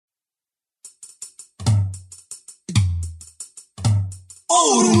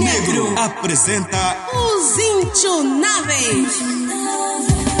Ouro Negro apresenta Os Intionáveis.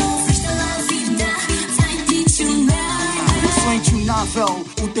 Eu sou intionável,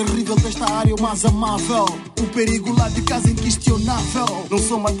 o terrível desta área é o mais amável. O perigo lá de casa é inquestionável. Não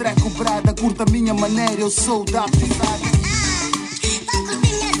sou uma drag cobrada, curta a minha maneira, eu sou da pisada.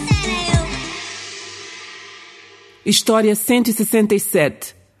 História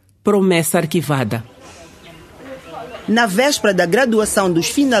 167. Promessa Arquivada. Na véspera da graduação dos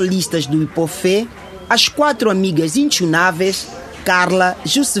finalistas do IPOFEH, as 4 amigas intionáveis, Carla,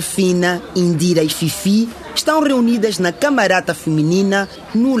 Josefina, Indira e Fifi, estão reunidas na camarata feminina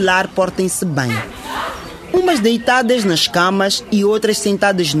no lar Portem-se Bem. Umas deitadas nas camas e outras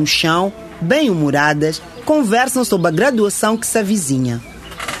sentadas no chão, bem-humoradas, conversam sobre a graduação que se avizinha.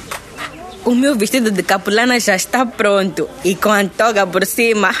 O meu vestido de capulana já está pronto. E com a toga por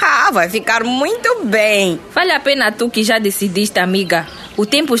cima, vai ficar muito bem. Vale a pena tu que já decidiste, amiga. O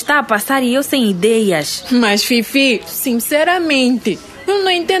tempo está a passar e eu sem ideias. Mas, Fifi, sinceramente, eu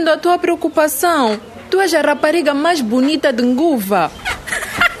não entendo a tua preocupação. Tu és a rapariga mais bonita de Nguva.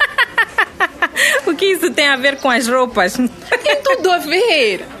 O que isso tem a ver com as roupas? Tem tudo a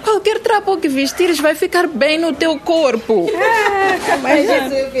ver. Qualquer trapo que vestires vai ficar bem no teu corpo. Mas isso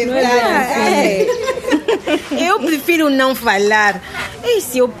é verdade. Eu prefiro não falar. E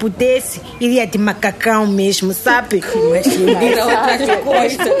se eu pudesse, iria de macacão mesmo, sabe? Mas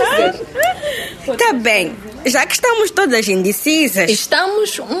Tá bem. Já que estamos todas indecisas...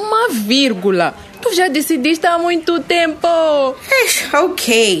 Estamos uma vírgula. Tu já decidiste há muito tempo.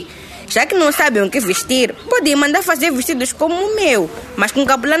 Ok. Já que não sabem o que vestir, podem mandar fazer vestidos como o meu, mas com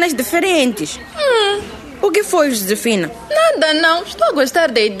capulanas diferentes. O que foi, Josefina? Nada não, estou a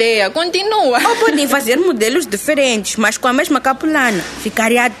gostar da ideia. Continua. Ou podem fazer modelos diferentes, mas com a mesma capulana.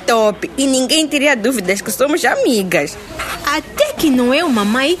 Ficaria top e ninguém teria dúvidas que somos amigas. Até que não é uma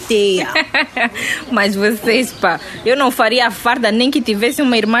má ideia. Mas vocês, pá, eu não faria a farda nem que tivesse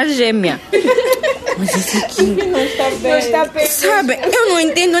uma irmã gêmea. Mas isso aqui não está bem. Sabe, eu não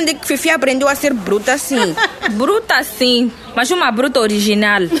entendo onde é que Fifi aprendeu a ser bruta assim. Bruta sim, mas uma bruta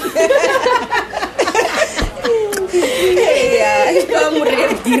original. Estou a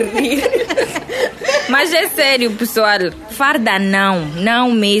morrer de rir. Mas é sério, pessoal. Farda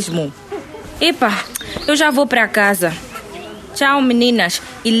não mesmo. Epa, eu já vou para casa. Tchau, meninas.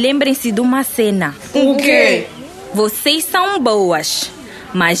 E lembrem-se de uma cena. O quê? Vocês são boas,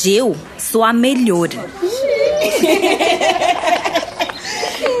 mas eu sou a melhor.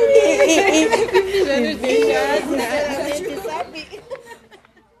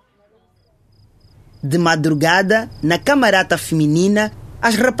 De madrugada, na camarata feminina,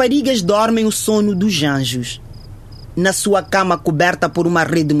 as raparigas dormem o sono dos anjos. Na sua cama coberta por uma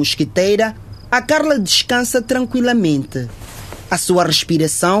rede mosquiteira, a Carla descansa tranquilamente. A sua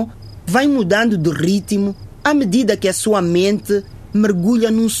respiração vai mudando de ritmo à medida que a sua mente mergulha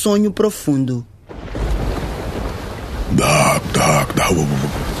num sonho profundo.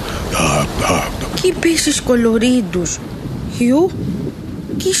 Que peixes coloridos.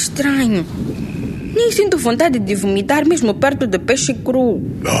 Que estranho. Nem sinto vontade de vomitar mesmo perto de peixe cru.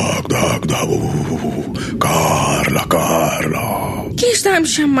 Carla. Quem está a me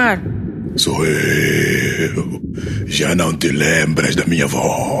chamar? Sou eu. Já não te lembras da minha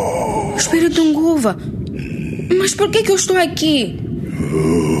voz? Espírito Nguva. Mas por que eu estou aqui?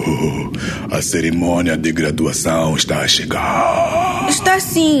 A cerimônia de graduação está a chegar. Está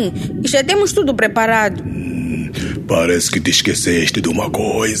sim. E já temos tudo preparado. Parece que te esqueceste de uma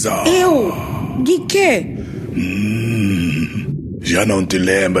coisa. Eu? De quê? Já não te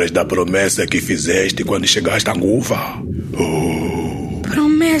lembras da promessa que fizeste quando chegaste a Nguva?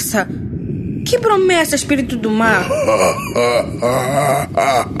 Promessa? Que promessa, espírito do mar?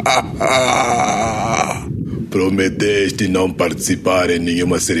 Prometeste não participar em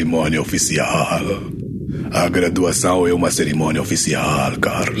nenhuma cerimônia oficial. A graduação é uma cerimônia oficial,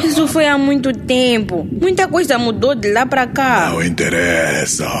 Carla. Isso foi há muito tempo. Muita coisa mudou de lá pra cá. Não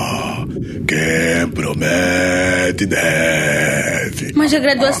interessa. Quem promete deve. Mas a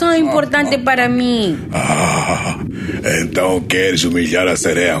graduação é importante para mim. Então queres humilhar a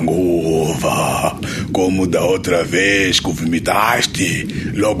Sereia Nguva, como da outra vez que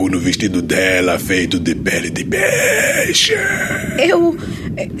vomitaste logo no vestido dela feito de pele de peixe. Eu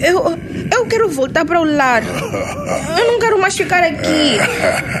quero voltar para o lar. Eu não quero mais ficar aqui.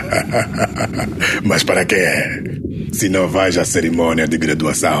 Mas para quê? Se não vais à cerimônia de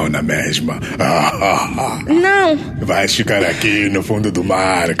graduação na mesma. Não. Vais ficar aqui no fundo do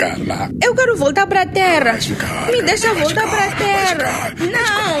mar, Carla. Eu quero voltar para a terra. Me deixa voltar para a terra.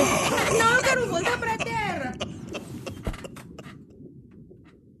 Não, eu quero voltar para a terra.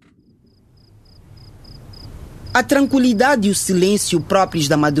 A tranquilidade e o silêncio próprios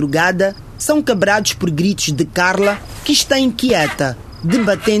da madrugada são quebrados por gritos de Carla, que está inquieta,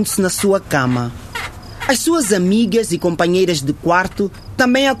 debatendo-se na sua cama. As suas amigas e companheiras de quarto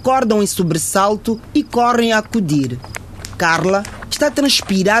também acordam em sobressalto e correm a acudir. Carla está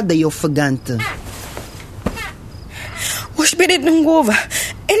transpirada e ofegante. O Espírito Nguva,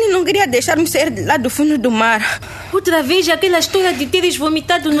 ele não queria deixar-me sair lá do fundo do mar. Outra vez aquela história de teres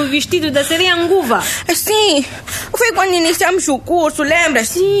vomitado no vestido da Sereia Nguva. Sim, foi quando iniciamos o curso, lembras?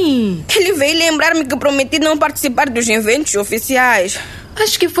 Sim. Ele veio lembrar-me que prometi não participar dos eventos oficiais.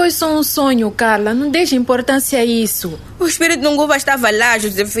 Acho que foi só um sonho, Carla. Não deixe importância a isso. O Espírito Nguva estava lá,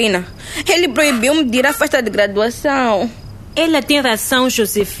 Josefina. Ele proibiu-me de ir à festa de graduação. Ela tem razão,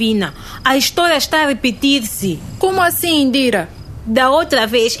 Josefina. A história está a repetir-se. Como assim, Indira? Da outra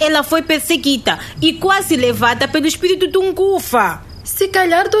vez, ela foi perseguida e quase levada pelo Espírito Nguva. Se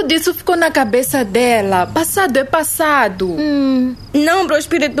calhar tudo isso ficou na cabeça dela. Passado é passado. Não para o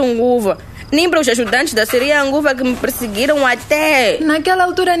Espírito Nguva, nem para os ajudantes da Sereia Nguva que me perseguiram até... Naquela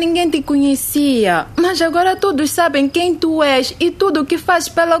altura ninguém te conhecia, mas agora todos sabem quem tu és e tudo o que fazes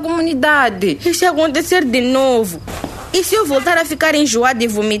pela comunidade. E se acontecer de novo? E se eu voltar a ficar enjoada e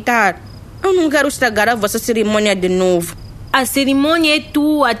vomitar? Eu não quero estragar a vossa cerimônia de novo. A cerimônia é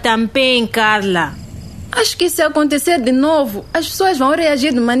tua também, Carla. Acho que se acontecer de novo, as pessoas vão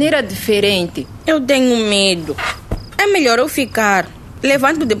reagir de maneira diferente. Eu tenho medo. É melhor eu ficar.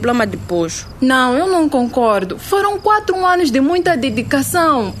 Levanto o diploma depois. Não, eu não concordo. Foram 4 anos de muita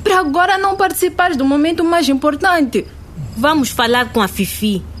dedicação para agora não participares do momento mais importante. Vamos falar com a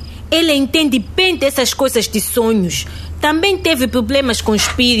Fifi. Ela entende bem dessas coisas de sonhos. Também teve problemas com o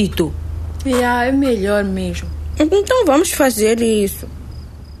espírito. É melhor mesmo. Então vamos fazer isso.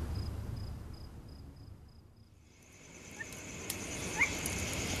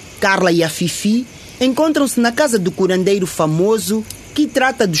 Carla e a Fifi encontram-se na casa do curandeiro famoso que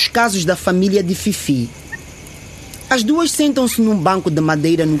trata dos casos da família de Fifi. As duas sentam-se num banco de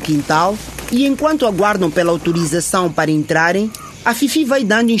madeira no quintal e, enquanto aguardam pela autorização para entrarem, a Fifi vai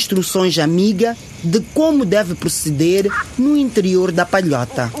dando instruções à amiga de como deve proceder no interior da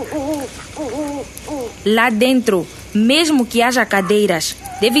palhota. Lá dentro, mesmo que haja cadeiras,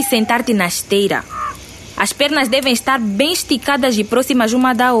 deves sentar-te na esteira. As pernas devem estar bem esticadas e próximas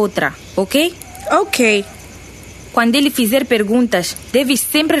uma da outra, ok? Ok. Quando ele fizer perguntas, deves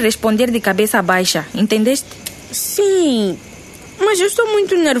sempre responder de cabeça baixa, entendeste? Sim, mas eu estou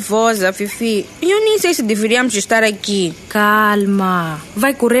muito nervosa, Fifi. E eu nem sei se deveríamos estar aqui. Calma,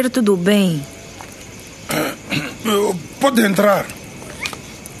 vai correr tudo bem. Pode entrar.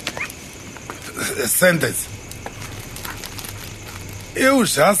 Senta-se. Eu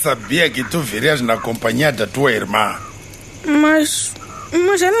já sabia que tu virias na companhia da tua irmã. Mas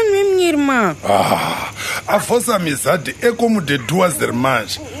ela não é minha irmã. A vossa amizade é como de 2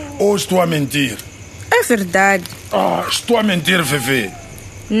 irmãs. Ou estou a mentir? É verdade. Estou a mentir, Fifi.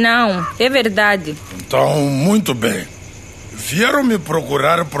 Não, é verdade. Então, muito bem. Vieram me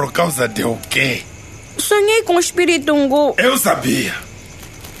procurar por causa de o quê? Sonhei com o Espírito Nguva. Eu sabia.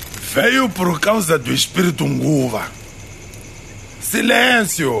 Veio por causa do Espírito Nguva.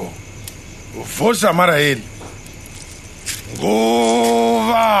 Silêncio! Vou chamar a ele.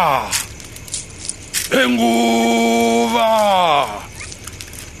 Nguva! Nguva!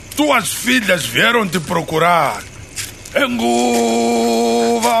 Tuas filhas vieram te procurar.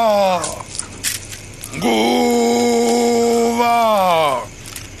 Nguva! Nguva!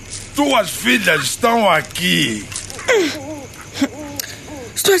 Tuas filhas estão aqui.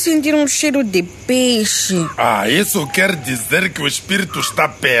 Estou a sentir um cheiro de peixe. Isso quer dizer que o espírito está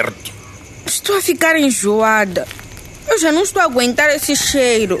perto. Estou a ficar enjoada. Eu já não estou a aguentar esse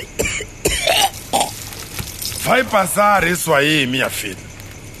cheiro. Vai passar isso aí, minha filha.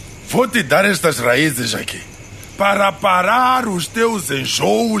 Vou te dar estas raízes aqui para parar os teus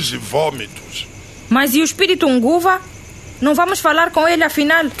enjoos e vômitos. Mas e o Espírito Nguva? Não vamos falar com ele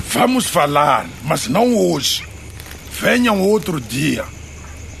afinal? Vamos falar, mas não hoje. Venham outro dia.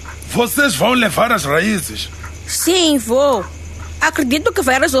 Vocês vão levar as raízes? Sim, vou. Acredito que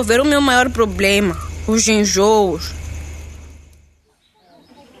vai resolver o meu maior problema, os enjoos.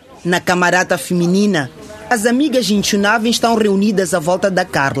 Na camarata feminina, as amigas intunáveis estão reunidas à volta da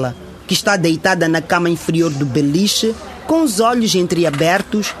Carla, que está deitada na cama inferior do beliche, com os olhos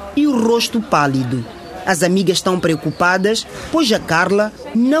entreabertos e o rosto pálido. As amigas estão preocupadas, pois a Carla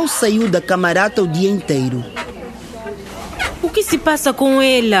não saiu da camarata o dia inteiro. O que se passa com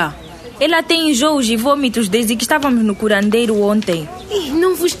ela? Ela tem enjoos e vômitos desde que estávamos no curandeiro ontem.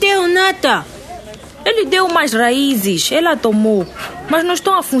 Não vos deu nada. Ele deu umas raízes, ela tomou. mas não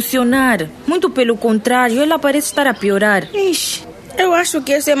estão a funcionar. Muito pelo contrário, ela parece estar a piorar. Ixi, eu acho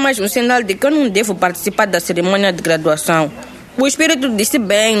que esse é mais um sinal de que eu não devo participar da cerimônia de graduação. O espírito disse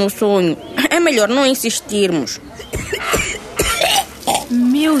bem no sonho. É melhor não insistirmos.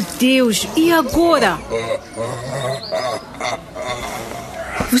 Meu Deus, e agora?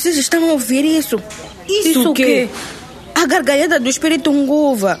 Vocês estão a ouvir isso? Isso o quê? A gargalhada do Espírito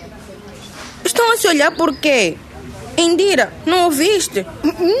Nguva. Estão a se olhar por quê? Indira, não ouviste?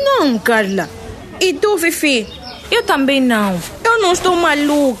 Não, Carla. E tu, Fifi? Eu também não. Eu não estou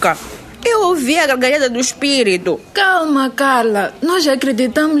maluca. Eu ouvi a gargalhada do espírito. Calma, Carla. Nós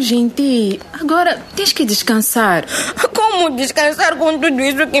acreditamos em ti. Agora tens que descansar. Como descansar com tudo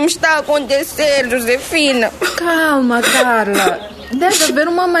isso que me está a acontecer, Josefina? Calma, Carla. Deve haver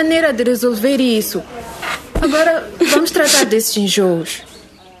uma maneira de resolver isso. Agora vamos tratar desses enjoos.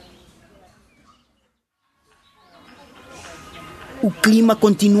 O clima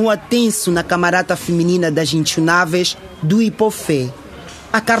continua tenso na camarata feminina das intunáveis do IPOFEH.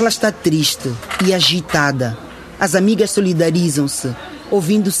 A Carla está triste e agitada. As amigas solidarizam-se,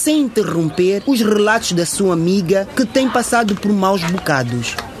 ouvindo sem interromper os relatos da sua amiga que tem passado por maus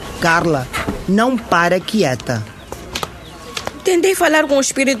bocados. Carla não para quieta. Tentei falar com o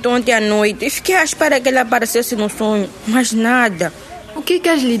espírito ontem à noite e fiquei à espera que ele aparecesse no sonho, mas nada. O que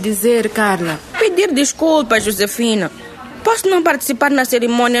queres lhe dizer, Carla? Pedir desculpas, Josefina. Posso não participar na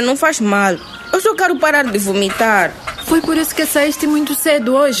cerimônia, não faz mal. Eu só quero parar de vomitar. Foi por isso que saíste muito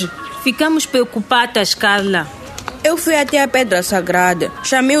cedo hoje? Ficamos preocupadas, Carla. Eu fui até a pedra sagrada,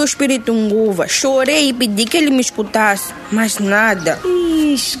 chamei o Espírito Nguva, chorei e pedi que ele me escutasse, mas nada.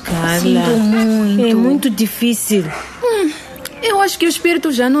 Ixi, Carla. Sinto muito. É muito difícil. Eu acho que o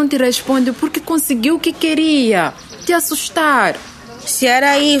espírito já não te responde porque conseguiu o que queria. Te assustar. Se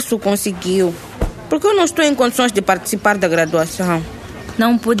era isso, conseguiu. Porque eu não estou em condições de participar da graduação.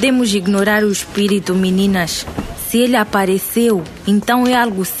 Não podemos ignorar o espírito, meninas. Se ele apareceu, então é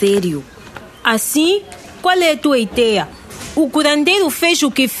algo sério. Assim, qual é a tua ideia? O curandeiro fez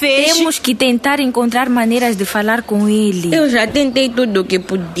o que fez? Temos que tentar encontrar maneiras de falar com ele. Eu já tentei tudo o que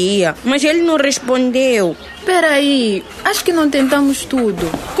podia, mas ele não respondeu. Espera aí, acho que não tentamos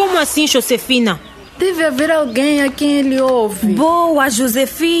tudo. Como assim, Josefina? Deve haver alguém a quem ele ouve. Boa,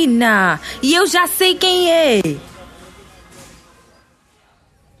 Josefina! E eu já sei quem é.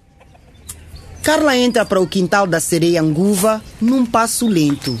 Carla entra para o quintal da Sereia Nguva num passo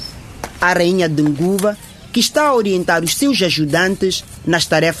lento. A rainha de Nguva, que está a orientar os seus ajudantes nas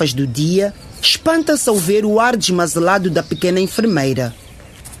tarefas do dia, espanta-se ao ver o ar desmazelado da pequena enfermeira.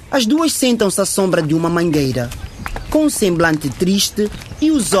 As duas sentam-se à sombra de uma mangueira. Com um semblante triste e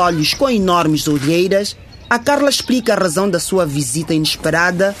os olhos com enormes olheiras, a Carla explica a razão da sua visita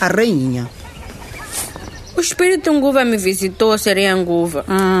inesperada à rainha. O Espírito Nguva me visitou, Sereia Nguva.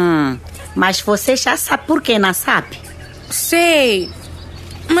 Mas você já sabe por que, não sabe? Sei.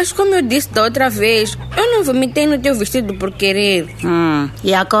 Mas como eu disse da outra vez, eu não vomitei no teu vestido por querer.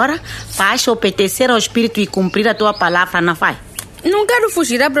 E agora? Vais obedecer ao espírito e cumprir a tua palavra, não vai? Não quero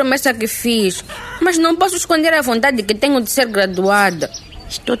fugir da promessa que fiz, mas não posso esconder a vontade que tenho de ser graduada.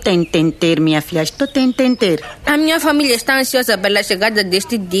 Estou a entender, minha filha, estou a entender. A minha família está ansiosa pela chegada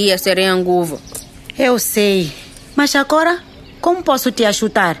deste dia, Sereia Nguva. Eu sei. Mas agora, como posso te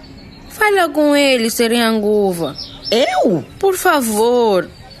ajudar? Fala com ele, Sereia Nguva. Eu? Por favor.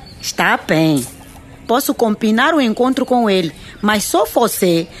 Está bem. Posso combinar o encontro com ele, mas só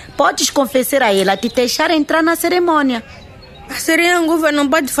você podes confessar a ele a te deixar entrar na cerimônia. A Sereia Nguva não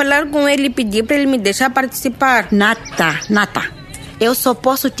pode falar com ele e pedir para ele me deixar participar. Nada. Eu só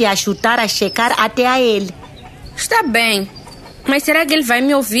posso te ajudar a chegar até a ele. Está bem, mas será que ele vai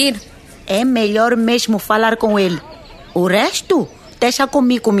me ouvir? É melhor mesmo falar com ele. O resto, deixa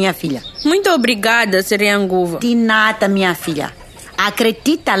comigo, minha filha. Muito obrigada, Sereia Nguva. De nada, minha filha.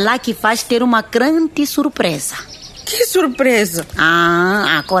 Acredita lá que vais ter uma grande surpresa. Que surpresa?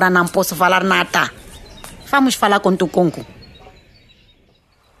 Agora não posso falar nada. Vamos falar com tu conco.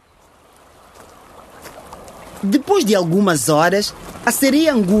 Depois de algumas horas, a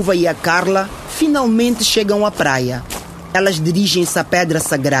Sereia Nguva e a Carla finalmente chegam à praia. Elas dirigem-se à pedra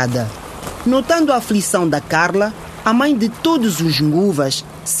sagrada. Notando a aflição da Carla, a mãe de todos os Nguvas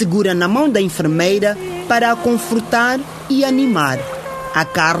segura na mão da enfermeira para a confortar e animar. A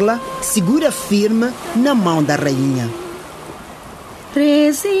Carla segura firme na mão da rainha.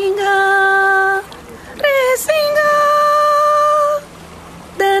 Rezinga,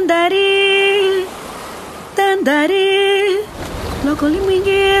 dandari, dandari,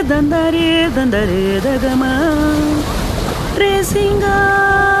 locolimiguê, dandari, da gama, rezinga.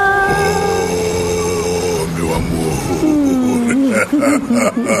 Meu amor.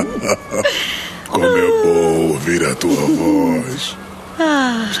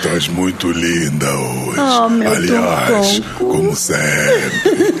 Estás muito linda hoje. Oh, meu Aliás, tunconco. como sempre.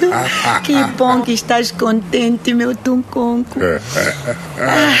 Que bom que estás contente, meu tunconco.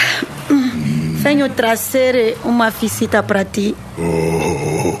 Venho trazer uma visita para ti.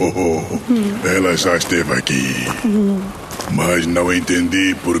 Ela já esteve aqui. Mas não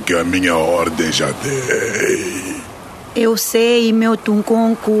entendi porque a minha ordem já dei. Eu sei, meu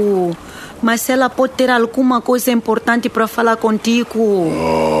tunconco. Mas ela pode ter alguma coisa importante para falar contigo.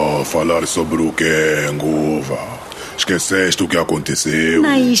 Falar sobre o que, Nguva? Esqueceste o que aconteceu?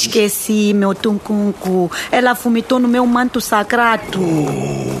 Não esqueci, meu tunconco. Ela vomitou no meu manto sagrado.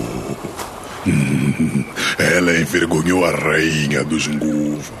 Ela envergonhou a rainha dos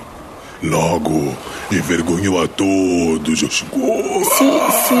Nguva. Logo, envergonhou a todos os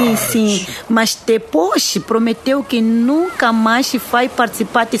Nguvas. Sim. Mas depois prometeu que nunca mais vai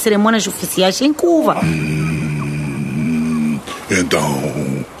participar de cerimônias oficiais em Cuba.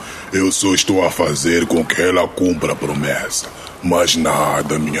 Então, eu só estou a fazer com que ela cumpra a promessa. Mas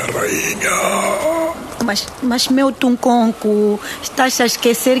nada, minha rainha. Mas meu tunconco, estás a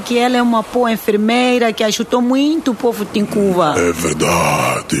esquecer que ela é uma boa enfermeira que ajudou muito o povo de Cuba. É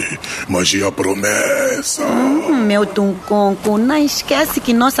verdade, mas e a promessa? Meu tunconco, não esquece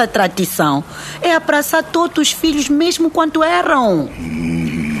que nossa tradição é abraçar todos os filhos mesmo quando erram.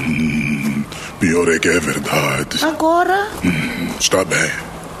 Pior é que é verdade. Agora? Está bem,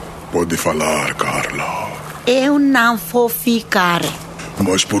 pode falar, Carla. Eu não vou ficar.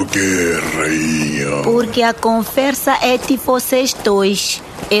 Mas por que, rainha? Porque a conversa é de vocês dois.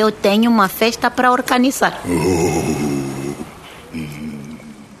 Eu tenho uma festa para organizar.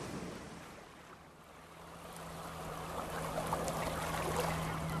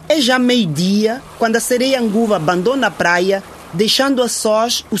 É já meio-dia quando a Sereia Nguva abandona a praia, deixando a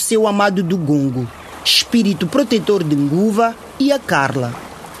sós o seu amado do gongo, espírito protetor de Nguva, e a Carla.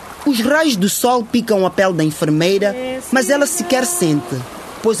 Os raios do sol picam a pele da enfermeira, mas ela sequer sente,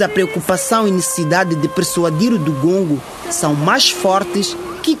 pois a preocupação e necessidade de persuadir o do gongo são mais fortes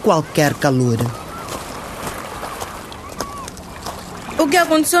que qualquer calor. O que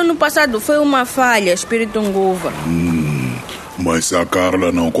aconteceu no passado foi uma falha, Espírito Nguva. Mas se a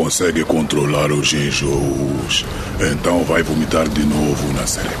Carla não consegue controlar os enjoos, então vai vomitar de novo na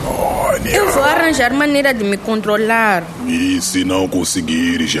cerimônia. Eu vou arranjar maneira de me controlar. E se não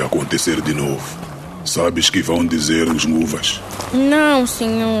conseguires acontecer de novo, sabes que vão dizer os Nguvas? Não,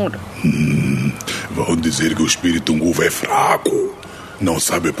 senhor. Vão dizer que o Espírito Nguva é fraco, não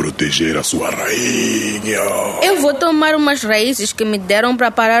sabe proteger a sua rainha. Eu vou tomar umas raízes que me deram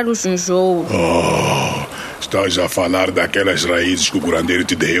para parar os enjoos. Estás a falar daquelas raízes que o curandeiro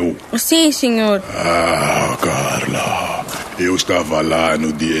te deu? Sim, senhor. Carla, eu estava lá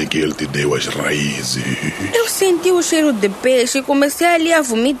no dia em que ele te deu as raízes. Eu senti o cheiro de peixe e comecei ali a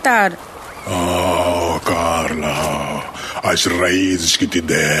vomitar. Carla, as raízes que te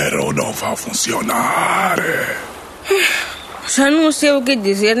deram não vão funcionar. Já não sei o que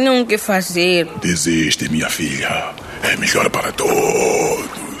dizer nem o que fazer. Desiste, minha filha. É melhor para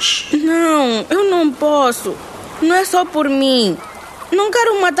todos. Não, eu não posso. Não é só por mim. Não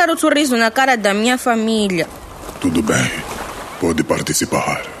quero matar o sorriso na cara da minha família. Tudo bem, pode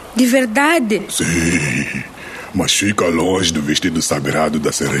participar. De verdade? Sim, mas fica longe do vestido sagrado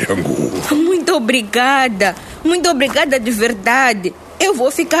da Sereia Nguva. Muito obrigada de verdade. Eu vou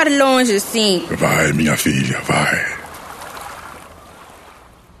ficar longe, sim. Vai, minha filha, vai.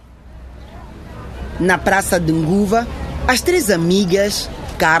 Na praça de Nguva, as três amigas,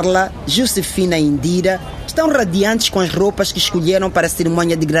 Carla, Josefina e Indira, estão radiantes com as roupas que escolheram para a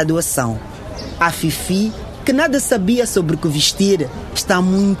cerimônia de graduação. A Fifi, que nada sabia sobre o que vestir, está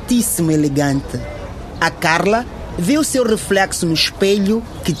muitíssimo elegante. A Carla vê o seu reflexo no espelho,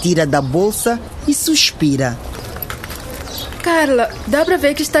 que tira da bolsa e suspira. Carla, dá pra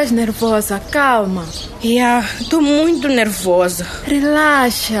ver que estás nervosa. Calma. Estou muito nervosa.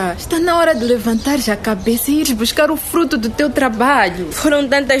 Relaxa. Está na hora de levantares a cabeça e ires buscar o fruto do teu trabalho. Foram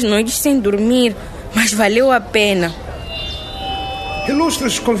tantas noites sem dormir, mas valeu a pena.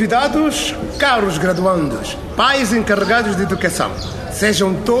 Ilustres convidados, caros graduandos, pais encarregados de educação,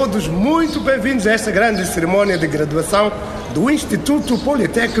 sejam todos muito bem-vindos a esta grande cerimônia de graduação do Instituto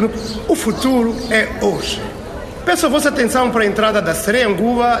Politécnico O Futuro é Hoje. Peço a vossa atenção para a entrada da Sereia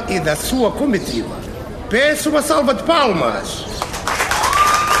Nguva e da sua comitiva. Peço uma salva de palmas.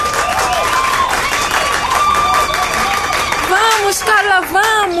 Vamos, Carla,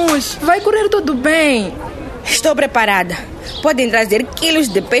 vamos! Vai correr tudo bem. Estou preparada. Podem trazer quilos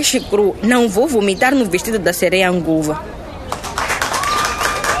de peixe cru. Não vou vomitar no vestido da Sereia Nguva.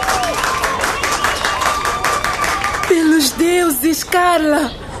 Pelos deuses,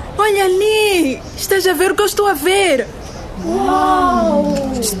 Carla! Olha ali! Estás a ver o que eu estou a ver? Uau!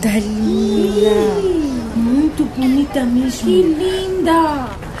 Está linda! Muito bonita mesmo. Que linda!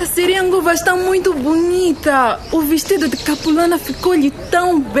 A Sereia Nguva está muito bonita. O vestido de capulana ficou-lhe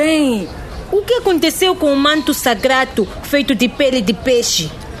tão bem. O que aconteceu com o manto sagrado feito de pele de peixe?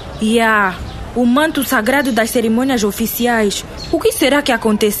 O manto sagrado das cerimônias oficiais. O que será que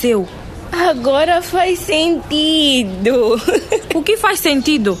aconteceu? Agora faz sentido. O que faz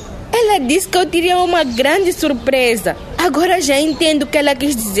sentido? Ela disse que eu teria uma grande surpresa. Agora já entendo o que ela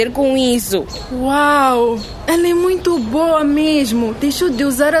quis dizer com isso. Uau! Ela é muito boa mesmo. Deixou de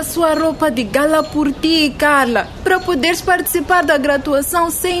usar a sua roupa de gala por ti, Carla, para poderes participar da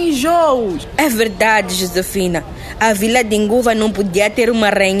graduação sem enjoos. É verdade, Josefina. A vila de Nguva não podia ter uma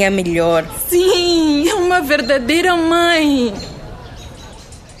rainha melhor. Sim, é uma verdadeira mãe.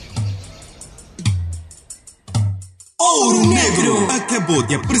 Ouro Negro acabou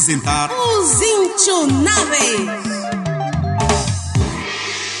de apresentar Os Intionáveis.